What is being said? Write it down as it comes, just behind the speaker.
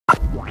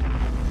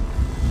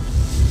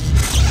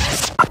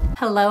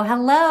Hello,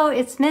 hello,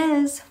 it's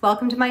Ms.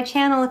 Welcome to my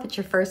channel if it's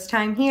your first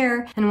time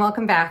here, and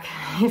welcome back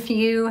if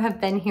you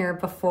have been here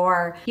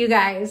before. You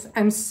guys,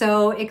 I'm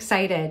so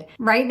excited.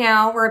 Right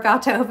now, we're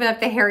about to open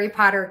up the Harry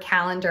Potter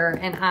calendar,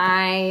 and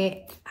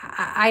I'm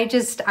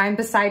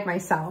beside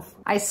myself.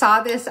 I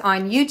saw this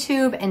on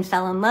YouTube and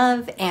fell in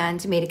love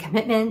and made a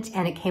commitment,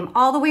 and it came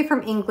all the way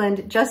from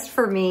England just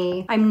for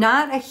me. I'm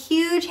not a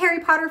huge Harry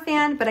Potter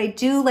fan, but I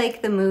do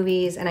like the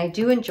movies and I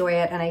do enjoy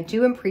it, and I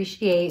do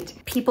appreciate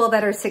people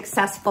that are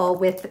successful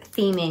with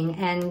theming,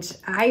 and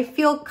I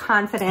feel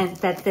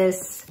confident that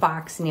this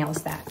box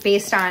nails that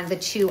based on the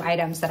two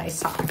items that I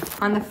saw.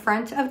 On the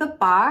front of the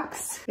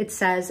box, it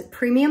says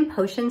Premium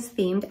Potions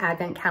Themed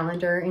Advent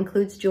Calendar,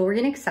 includes jewelry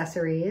and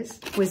accessories,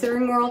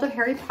 Wizarding World of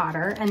Harry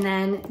Potter, and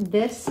then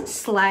this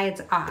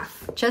slides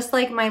off. Just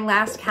like my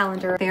last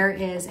calendar, there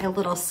is a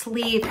little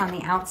sleeve on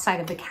the outside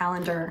of the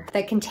calendar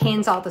that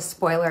contains all the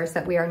spoilers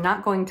that we are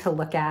not going to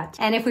look at.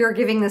 And if we were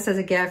giving this as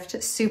a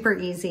gift, super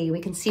easy. We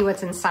can see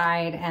what's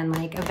inside and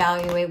like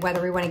evaluate whether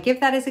we want to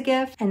give that as a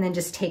gift and then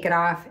just take it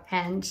off,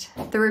 and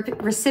the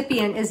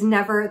recipient is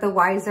never the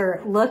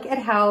wiser. Look at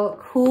how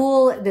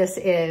cool this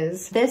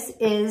is. This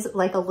is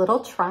like a little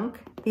trunk.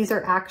 These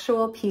are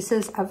actual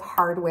pieces of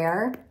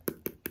hardware.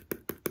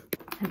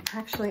 And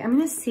actually, I'm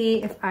gonna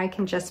see if I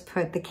can just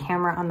put the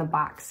camera on the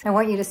box. I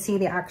want you to see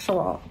the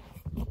actual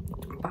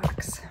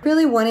box.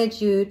 Really wanted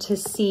you to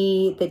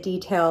see the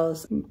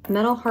details.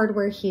 Metal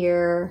hardware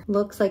here.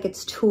 Looks like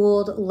it's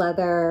tooled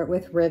leather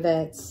with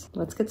rivets.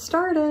 Let's get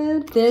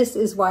started. This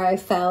is why I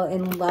fell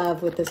in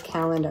love with this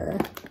calendar.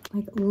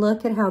 Like,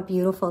 look at how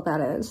beautiful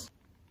that is.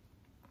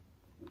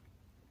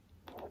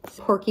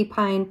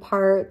 Porcupine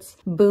parts,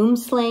 boom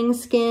slang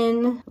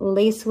skin,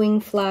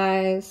 lacewing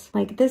flies.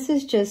 Like, this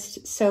is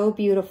just so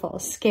beautiful.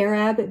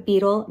 Scarab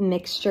beetle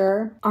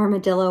mixture,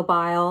 armadillo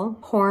bile,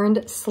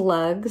 horned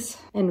slugs,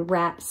 and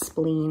rat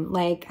spleen.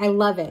 Like, I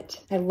love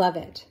it. I love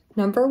it.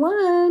 Number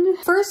one.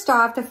 First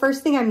off, the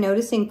first thing I'm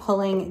noticing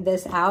pulling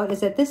this out is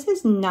that this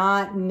is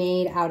not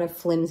made out of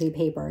flimsy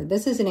paper.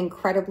 This is an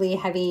incredibly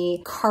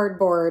heavy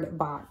cardboard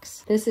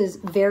box. This is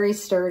very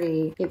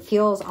sturdy. It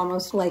feels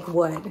almost like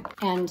wood.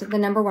 And the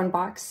number one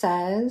box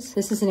says,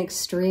 this is an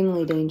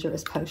extremely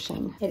dangerous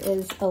potion. It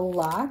is a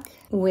lock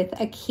with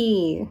a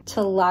key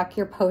to lock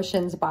your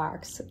potions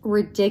box.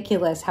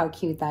 Ridiculous how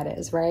cute that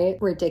is, right?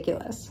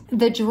 Ridiculous.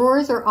 The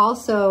drawers are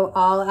also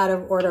all out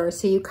of order,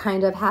 so you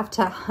kind of have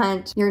to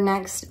hunt your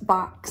next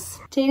box.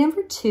 Day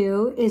number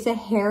two is a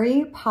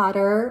Harry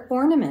Potter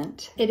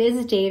ornament. It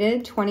is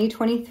dated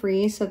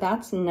 2023, so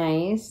that's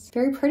nice.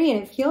 Very pretty,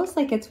 and it feels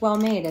like it's well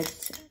made.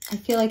 I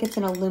feel like it's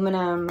an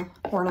aluminum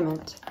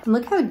ornament. And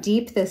look how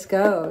deep this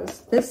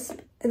goes. This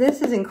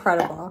is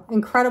incredible.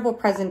 Incredible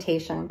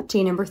presentation.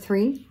 Day number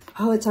three.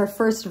 Oh, it's our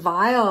first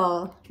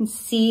vial. You can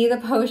see the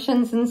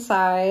potions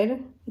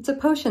inside. It's a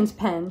potions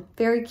pen.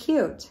 Very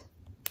cute.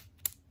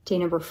 Day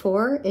number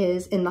four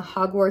is in the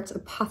Hogwarts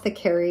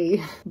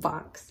Apothecary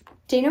box.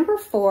 Day number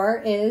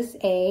four is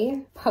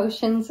a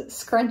potions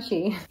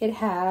scrunchie. It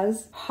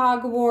has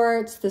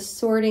Hogwarts, the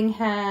sorting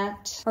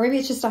hat, or maybe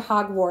it's just a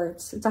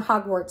Hogwarts. It's a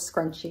Hogwarts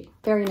scrunchie.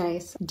 Very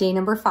nice. Day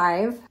number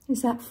five.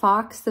 Is that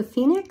Fox the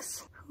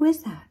Phoenix? Who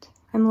is that?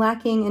 I'm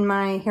lacking in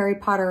my Harry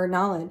Potter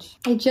knowledge.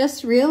 I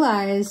just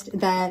realized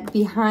that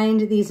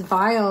behind these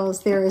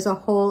vials, there is a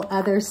whole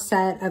other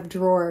set of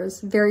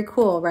drawers. Very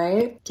cool,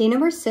 right? Day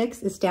number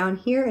six is down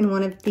here in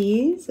one of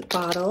these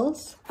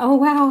bottles. Oh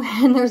wow,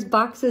 and there's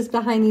boxes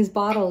behind these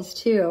bottles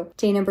too.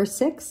 Day number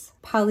six,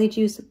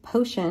 Polyjuice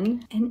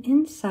Potion. And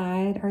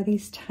inside are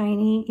these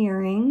tiny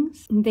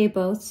earrings. They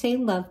both say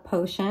Love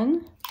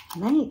Potion.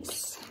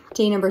 Nice.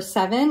 Day number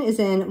seven is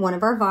in one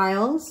of our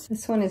vials.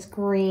 This one is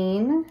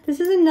green. This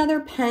is another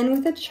pen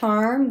with a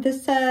charm.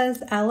 This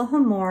says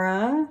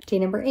Alahomora. Day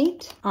number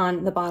eight.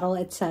 On the bottle,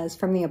 it says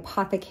From the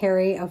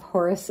Apothecary of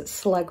Horace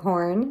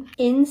Slughorn.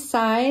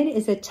 Inside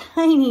is a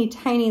tiny,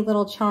 tiny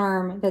little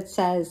charm that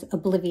says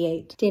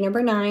Obliviate. Day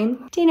number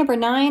nine. Day number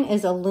nine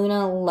is a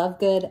Luna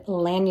Lovegood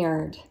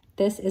lanyard.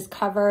 This is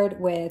covered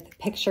with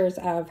pictures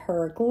of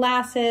her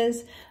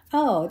glasses.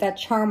 Oh, that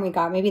charm we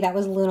got, maybe that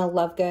was Luna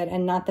Lovegood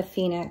and not the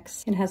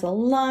Phoenix. It has a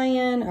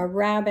lion, a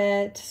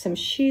rabbit, some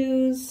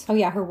shoes. Oh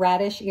yeah, her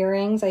radish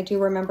earrings, I do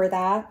remember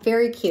that.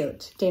 Very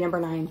cute, day number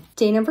nine.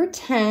 Day number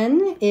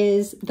 10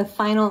 is the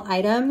final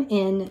item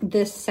in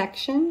this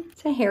section.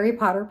 It's a Harry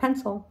Potter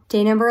pencil.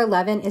 Day number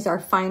 11 is our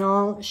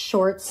final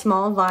short,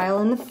 small vial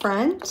in the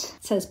front.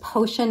 It says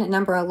potion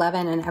number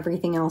 11, and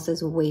everything else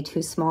is way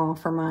too small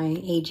for my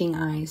aging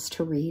eyes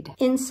to read.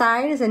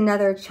 Inside is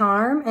another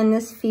charm, and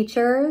this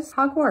features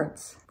Hogwarts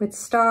with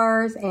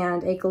stars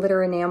and a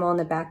glitter enamel in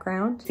the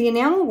background. The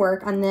enamel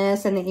work on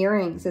this and the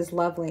earrings is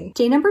lovely.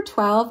 Day number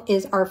 12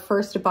 is our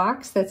first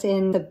box that's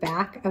in the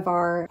back of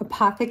our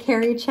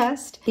apothecary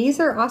chest. These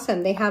are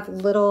awesome. They have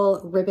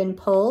little ribbon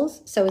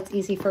pulls, so it's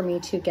easy for me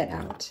to get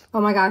out. Oh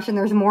my gosh, and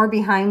there's more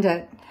behind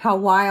it. How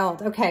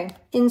wild. Okay.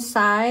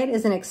 Inside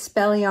is an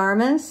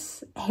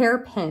Expelliarmus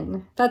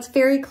hairpin. That's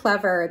very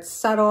clever. It's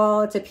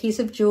subtle. It's a piece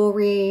of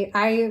jewelry.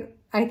 I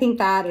I think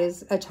that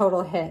is a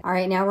total hit. All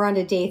right, now we're on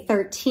to day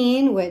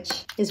 13,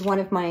 which is one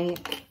of my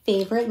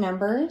favorite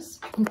numbers.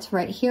 It's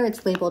right here.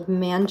 It's labeled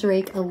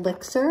Mandrake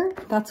Elixir.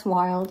 That's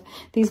wild.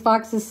 These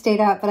boxes stayed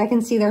up, but I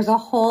can see there's a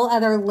whole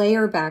other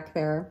layer back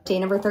there. Day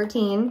number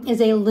 13 is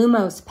a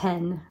Lumos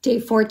pen. Day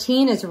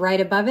 14 is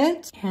right above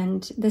it,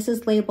 and this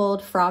is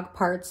labeled Frog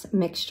Parts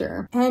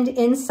Mixture. And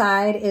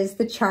inside is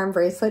the charm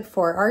bracelet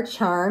for our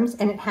charms,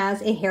 and it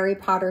has a Harry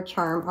Potter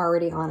charm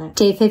already on it.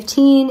 Day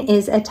 15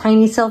 is a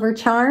tiny silver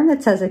charm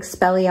that says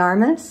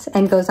Expelliarmus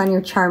and goes on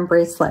your charm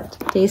bracelet.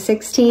 Day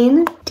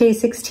 16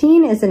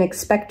 is an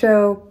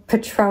Expecto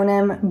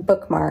Patronum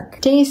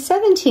bookmark. Day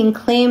 17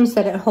 claims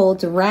that it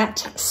holds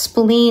rat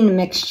spleen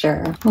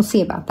mixture. We'll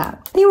see about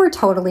that. They were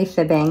totally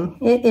fibbing.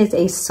 It is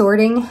a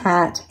sorting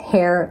hat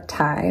hair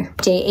tie.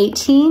 Day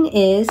 18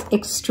 is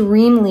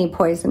extremely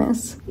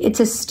poisonous. It's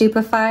a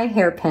stupefy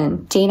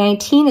hairpin. Day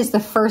 19 is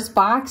the first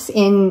box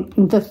in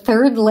the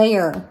third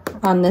layer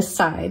on this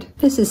side.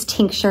 This is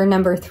tincture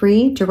number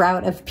 3,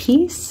 Drought of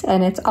Peace,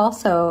 and it's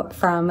also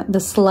from the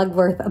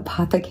Slugworth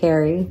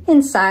Apothecary.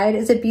 Inside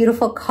is a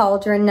beautiful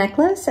cauldron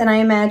necklace, and I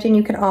imagine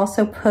you could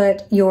also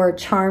put your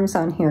charms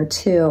on here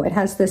too. It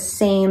has the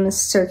same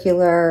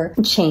circular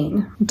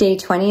chain. Day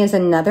 20 is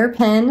another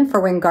pin for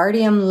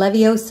Wingardium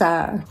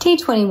Leviosa. Day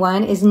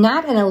 21 is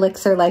not an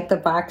elixir like the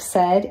box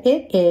said.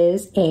 It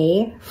is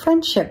a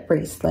friendship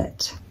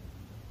bracelet.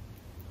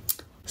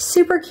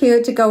 Super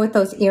cute to go with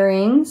those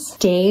earrings.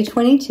 Day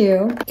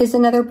 22 is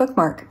another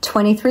bookmark.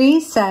 23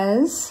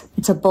 says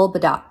it's a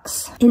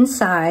Bulbadox.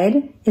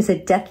 Inside is a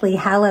Deathly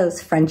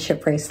Hallows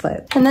friendship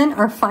bracelet. And then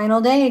our final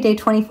day, day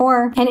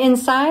 24. And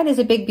inside is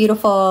a big,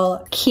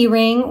 beautiful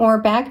keyring or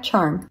bag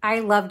charm. I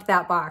loved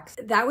that box.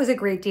 That was a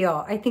great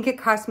deal. I think it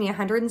cost me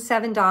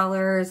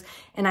 $107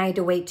 and I had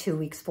to wait 2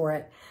 weeks for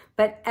it.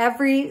 But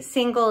every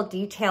single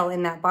detail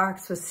in that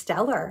box was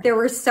stellar. There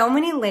were so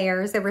many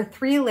layers. There were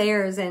 3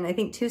 layers in, I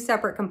think, 2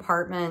 separate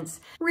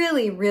compartments.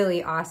 Really,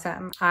 really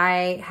awesome.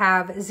 I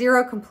have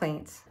 0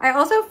 complaints. I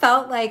also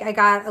felt like I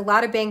got a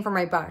lot of bang for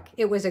my buck.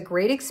 It was a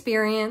great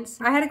experience.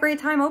 I had a great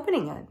time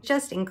opening it.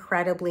 Just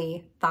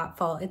incredibly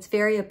thoughtful. It's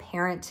very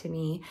apparent to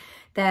me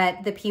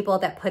that the people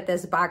that put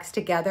this box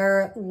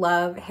together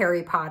love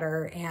Harry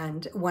Potter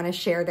and want to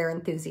share their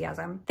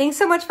enthusiasm. Thanks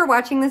so much for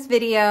watching this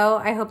video.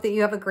 I hope that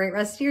you have a great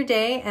rest of your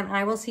day, and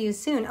I will see you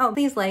soon. Oh,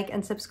 please like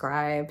and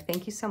subscribe.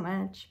 Thank you so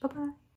much. Bye-bye.